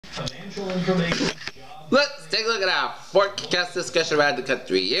Financial information. Let's take a look at our forecast discussion around the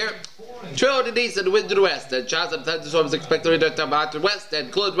country here. Trail to the east and the wind to the west, and chance of thunderstorms expected to return to the west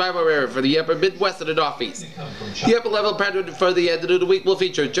and cold rival area for the upper midwest and the northeast. The upper level pattern for the end of the week will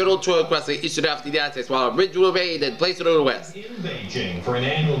feature general trail across the eastern half of the United States, while a ridge will rain and places to the west. In Beijing for an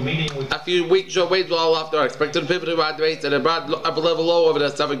annual meeting with A few weak short waves will all off are expected to pivot around the race and a broad upper level low over the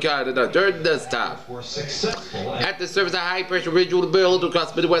southern Canada during this time. were successful At the surface, a high pressure ridge will build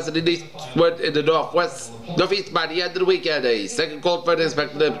across the Midwest and the eastward in the northeast by the end of the weekend. A second cold front is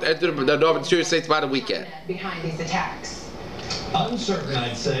expected to enter the northern United States by the weekend. Behind these attacks. uncertain,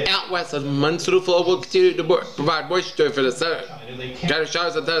 I'd say. Out west, a monsoon flow will continue to provide moisture for the center. Scattered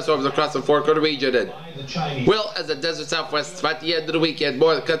showers and thunderstorms across the four-quarter region and will, as the desert southwest, by the end of the weekend,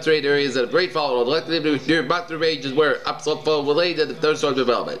 more concentrated areas of rainfall will likely be near mountain ranges where upslope flow will lead to the thunderstorm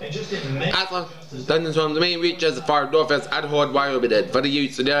development. Aslan, thunderstorms may reach as far north as Idaho and Wyoming, and for the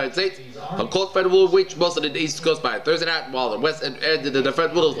United States, a cold front will reach most of the east coast by Thursday night, while the west end of the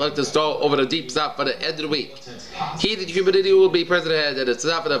front will likely to stall over the deep south for the end of the week. Heat and humidity will be present ahead in the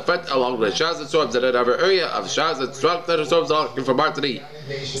south of the front, along with showers and storms in another area of showers and strong thunderstorms along from Martinique.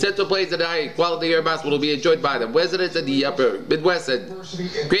 Central Plains and high quality air mass will be enjoyed by the residents in the upper Midwest and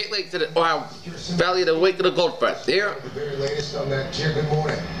Great Lakes and the Ohio Valley in the wake of the cold front. Here. The very latest on that here. Good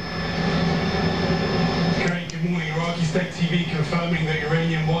morning. Good morning. Iraqi State TV confirming that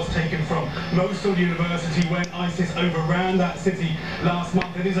uranium was taken from Mosul University when ISIS overran that city last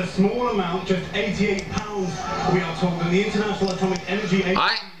month. It is a small amount, just 88 pounds, we are told, and the International Atomic Energy Agency.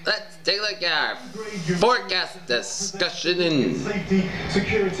 Alright, let's take a look at our forecast discussion in Safety,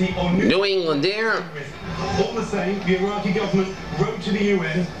 security, or New England there. All the same, the Iraqi government wrote to the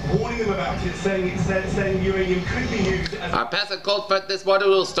UN, warning them about it, saying uranium could be used as Our passing cold front this morning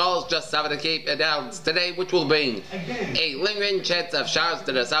will stall just south of the Cape announced today, which will bring a lingering chance of showers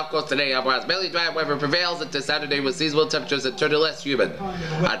to the south coast today. Otherwise, mainly dry weather prevails until Saturday with seasonal temperatures that turn less humid.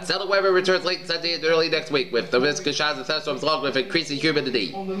 Settled weather returns late Sunday and early next week with the risk of showers and thunderstorms along with increasing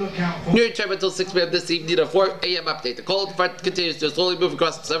humidity. on the lookout for. Near term until 6 p.m. this evening, a 4 a.m. update. The cold front continues to slowly move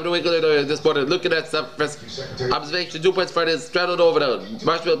across the southern New England area this morning. Looking at surface observation, dew points front is straddled over the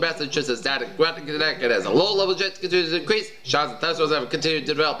Marshfield, Massachusetts, down at Groton, Connecticut. As a low-level jet continues to increase, showers and thunderstorms have continued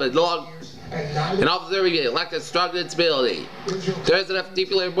to develop along and observing a lack of strong instability. There is enough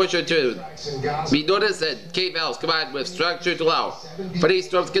deep layer moisture to be noticed that cave valves combined with structure to allow for these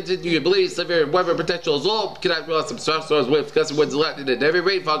storms continue. You believe severe weather potential is low. Cannot realize some strong storms with gusty winds lightning, and heavy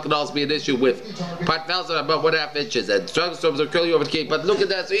rainfall can also be an issue with part valves are about 1.5 inches and strong storms are curling over the cape. But look at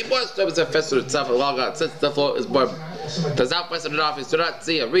that, so even more storms have festered itself along on since the flow is more. The southwest and the northeast do not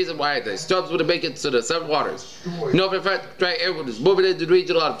see a reason why the storms would make it to the southern waters. Northern front, dry air is moving into the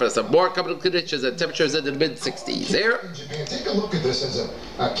regional on for some more comfortable conditions and temperatures in the mid-60s. There. Japan, take a look at this as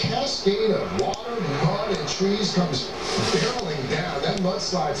a cascade of water, mud, and trees comes barreling down. That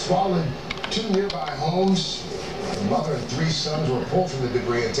mudslide swallowed 2 nearby homes. The mother and 3 sons were pulled from the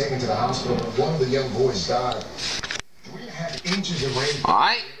debris and taken to the hospital, but one of the young boys died. 3.5 inches of rain.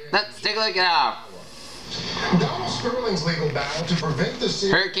 Alright, let's take a look at our Donald Sterling's legal battle to prevent the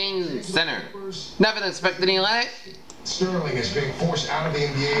series. Hurricane Center. Nothing expected any light. Sterling is being forced out of the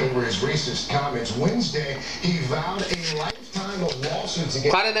NBA over his racist comments. Wednesday, he vowed a lifetime of lawsuits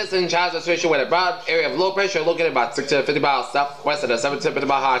against. Cloudiness and showers associated with a broad area of low pressure located about 60 to 50 miles southwest of the 750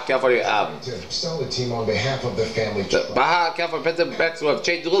 Baja California. To sell the team on behalf of the family. The Baja California President Mexico have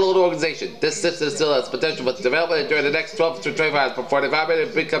changed a little organization. This system still has potential for development during the next 12 to 25 hours before the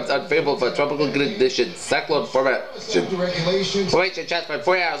environment becomes unfavorable for tropical conditions. Cyclone formation. Formation transfer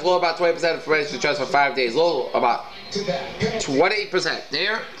 4 hours, low about 20%. Formation transfer 5 days, low about 28%.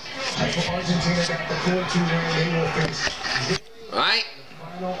 There. Argentina got the 4-2 win. They will face. Right.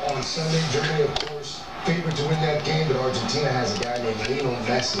 Final on Sunday. Germany, of course, favored to win that game, but Argentina has a guy named Lionel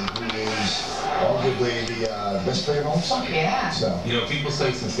Messi, who is arguably the best player in all of soccer. Yeah. So. You know, people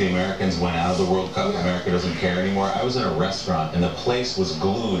say since the Americans went out of the World Cup, America doesn't care anymore. I was in a restaurant, and the place was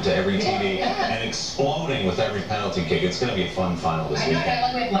glued to every TV and exploding with every penalty kick. It's going to be a fun final this weekend. I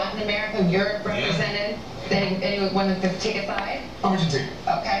know that with Latin America, Europe represented. Anyone with the ticket side? Argentina.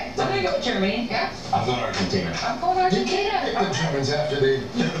 Okay. So I'm going to go with Germany. Yeah. I'm going Argentina. I'm going Argentina. Pick the Germans after they're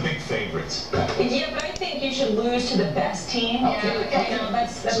the big favorites. Yeah, but I think you should lose to the best team. Okay. You know,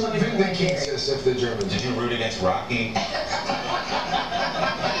 that's so what we they want can't here. exist if the Germans. Did you root against Rocky? I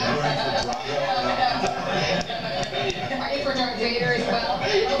hate for Darth Vader as well.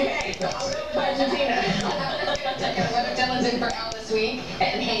 Okay. I'll go with Argentina. What a Dylan's in for Al this week.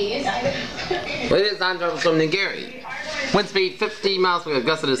 And Hayes. Ladies and gentlemen from Nigeria. Our Wind speed 15 miles per hour,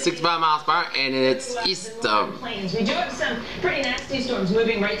 gusted to 65 miles per hour, and it's east of Plains. We do have some pretty nasty storms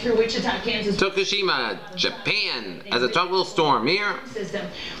moving right through Wichita, Kansas. Tokushima, Japan, as a tropical storm here. System.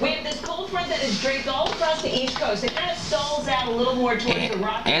 We have this cold front that is draped all across the East Coast. It kind of stalls out a little more towards the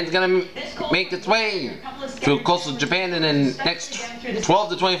Rockies. And it's gonna make its way through coastal Japan in the next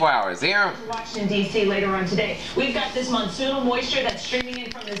 12 to 24 hours here. Washington, D.C. later on today. We've got this monsoonal moisture that's streaming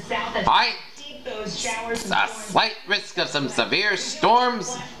in from the south. That's those showers and a slight risk of some severe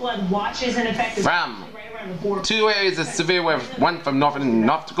storms flood watches in effect from two areas of severe weather, one from northern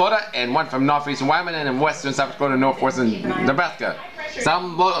North Dakota and one from northeastern Wyoming and western South Dakota, northwestern Nebraska.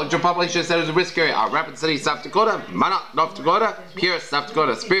 Some local population said there's a risk area are Rapid City, South Dakota, Minot, North Dakota, Pierce, South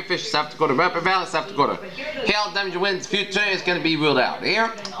Dakota, Spearfish, South Dakota, Rapid Valley, South Dakota. Hail damage winds, future is going to be ruled out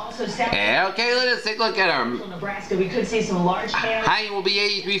here. Okay, let us take a look at our Nebraska. We could see some large hail. high will be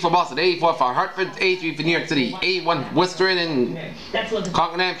 83 for Boston, 84 for Hartford, 83 for New York City, 81 Worcester and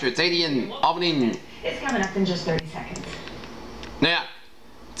Concord, New Hampshire, it's 80 in Albany. It's coming up in just 30 seconds. Yeah.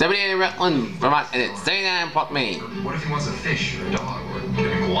 78 in Rutland, Vermont, and it's 79 in Port Maine. What if he wants a fish or a dog or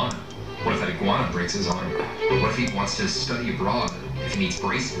an iguana? What if that iguana breaks his arm? What if he wants to study abroad if he needs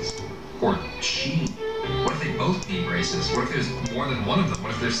braces? Or she? What if they both need braces? What if there's more than one of them?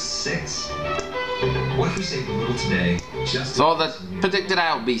 What if there's 6? What if we save a little today just so the predicted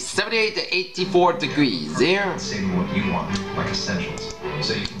high will be 78 to 84 degrees here. Saving what you want, like essentials.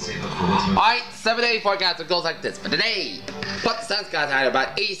 So you can save up for what's most. Alright, 7-day forecast it goes like this. For today, put the sun sky high at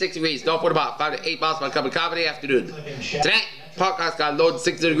about 86 degrees, north wind about 5 to 8 miles per hour, cloudy afternoon. Tonight, podcast got low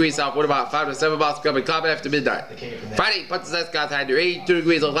 60 degrees south wind about 5 to 7 miles per hour, cloudy after midnight. Friday, put the sun sky high to 82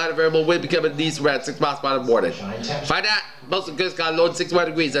 degrees, a lighter variable wind becoming east around 6 miles per hour in the morning. Friday night, most of the coast got low 61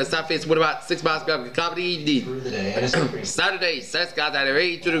 degrees, and southeast wind about 6 miles per hour, cloudy evening. Saturday, sun sky high to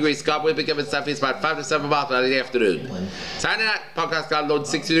 82 degrees, calm wind becoming southeast about 5 to 7 miles per hour in the afternoon. Saturday night, podcast got low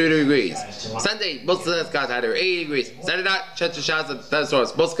 62 degrees. Sunday, most of the skies high to 80 degrees. Saturday night, chance of showers and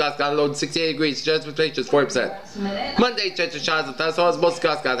thunderstorms. Most skies got low 68 degrees. Chance of precipitation is 40%. Monday, chance of showers and thunderstorms. Most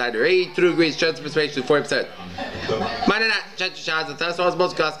skies got high to 82 degrees. Chance of precipitation is 40%. Monday night, chance of showers and thunderstorms.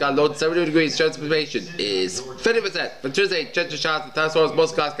 Most skies got low 70 degrees. Chance of precipitation is 50%. For Tuesday, chance of showers and thunderstorms.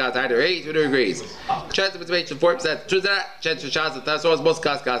 Most skies got high to 82 degrees. Chance of precipitation is 40%. Tuesday night, chance of showers and thunderstorms. Most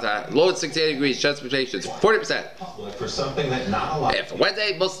skies got high low 68 degrees. Chance of precipitation is 40%. For something that not a lot. And for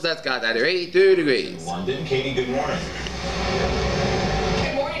Wednesday, most of that's got either 82 degrees. London, Katie, good morning.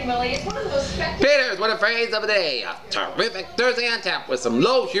 Good morning, Willie. It's one of the most spectacular. Peters, what a phrase of the day. A terrific Thursday on tap with some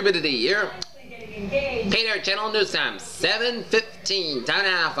low humidity here. Peter, Channel News Time, 7:15. Time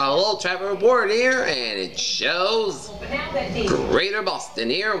now for a little travel report here, and it shows Greater Boston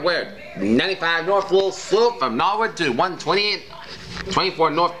here, where 95 north, a little slope from Norwood to 128. 24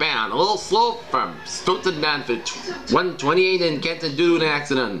 northbound, a little slow from Stoughton down to 128 in Kenton due to an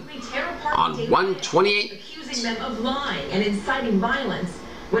accident. On 128, accusing them of lying and inciting violence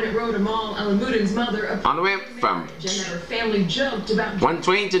when it wrote Amal Alamuddin's mother on the ramp from and that her family joked about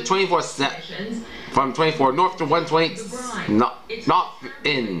 120 to 24 from 24 north to 120 not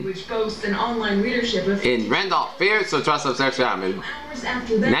in which boasts an online readership of in Randolph Fair, so trust us extra time. hours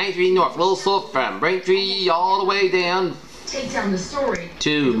after that 93 north, a little slow from Braintree all the way down take down the story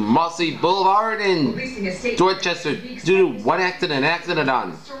to Mossy Boulevard in releasing a statement Dorchester due to one accident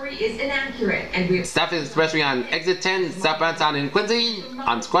on. the story is inaccurate and we have Staff is especially on exit 10, southbound town in Quincy,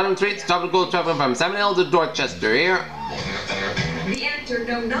 on Squadron Street, tropical traveling from Seminole Hill to Dorchester here. the actor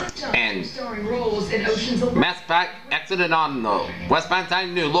no not John And starring roles in Ocean's 11 Mass Pack accident on the westbound side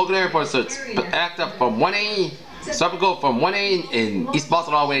New Logan Airport, so it's act up from 1A, tropical from 1A in East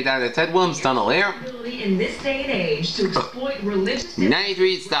Boston all the way down to Ted Williams Tunnel here. in this day and age to exploit religious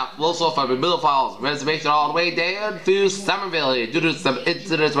 93 stop, little slow from Middle Falls Reservation all the way down to Somerville here due to some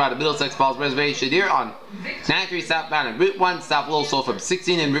incidents around the Middlesex Falls Reservation here on 93 southbound and Route 1 stop, little slow from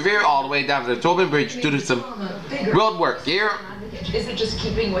 16 in Revere all the way down to the Tobin Bridge due to some road work here. Is it just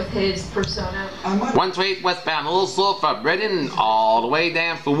keeping with his persona? 128 westbound, a little slow from Redden all the way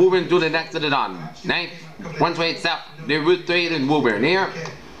down for Woburn due to an accident on 128 south near Route 3 in Woburn here.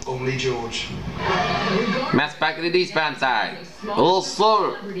 Only George. Mass back to the eastbound side. A little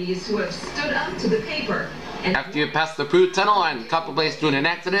slower celebrities who have stood up to the paper and after you pass the Prude Tunnel and couple place doing an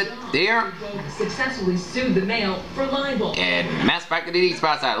accident there. successfully sued the mail for libel. And mass back to the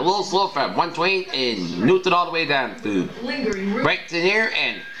eastbound side. A little slow from 128 in Newton all the way down to Lingering Breaks in here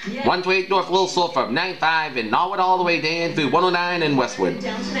and 128 north, a little slow from 95 in Norwood all the way down to 109 in Westwood.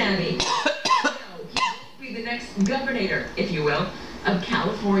 Downton Abbey. Be the next governor, if you will, of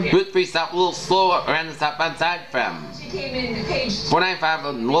California. Route 3 stop a little slow around the southbound side from She came in page 495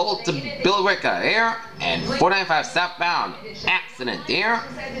 on Lowell to Billerica here. and 495 southbound. Accident there.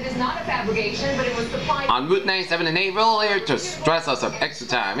 Says it is not a fabrication, but it was supplied. On Route 97 in April here to stress us some extra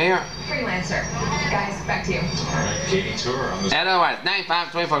time here. Freelancer. Guys, back to you. Alright, Katie Tour on the Otherwise,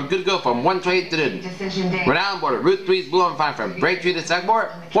 9524, good to go from 128 to the Decision day. Rhode Island border. Route 3 is Blue on 5 from Braintree to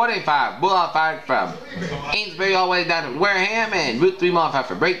Sagamore. 485, Blue on 5 from Amesbury all the way down to Wareham. And Route 3 mile 5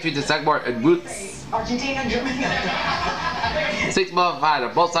 from Braintree to Sagamore. And Route Argentina, Germany. 6 mile 5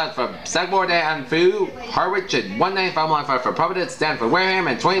 on both sides from Sagamore down through Harwich. And 195 mile 5 from Providence down for Wareham.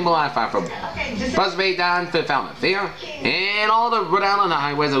 And 20 mile 5 from Buzzard Bay down to Falmouth here. And all the Rhode Island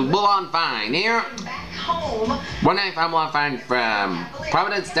highways are Blue on 5 here. Home. 195 mile 5 from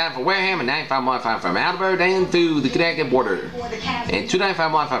Providence down for Wareham, and 95 mile 5 from Attleboro down through the Connecticut border, and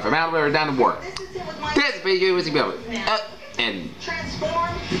 295 mile 5 from Attleboro down to Warwick. This video is about and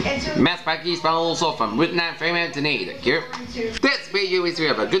Mass Pike eastbound also from Route 9 Freeman to Natick here. This video is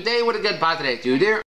about a good day with a good positive attitude there.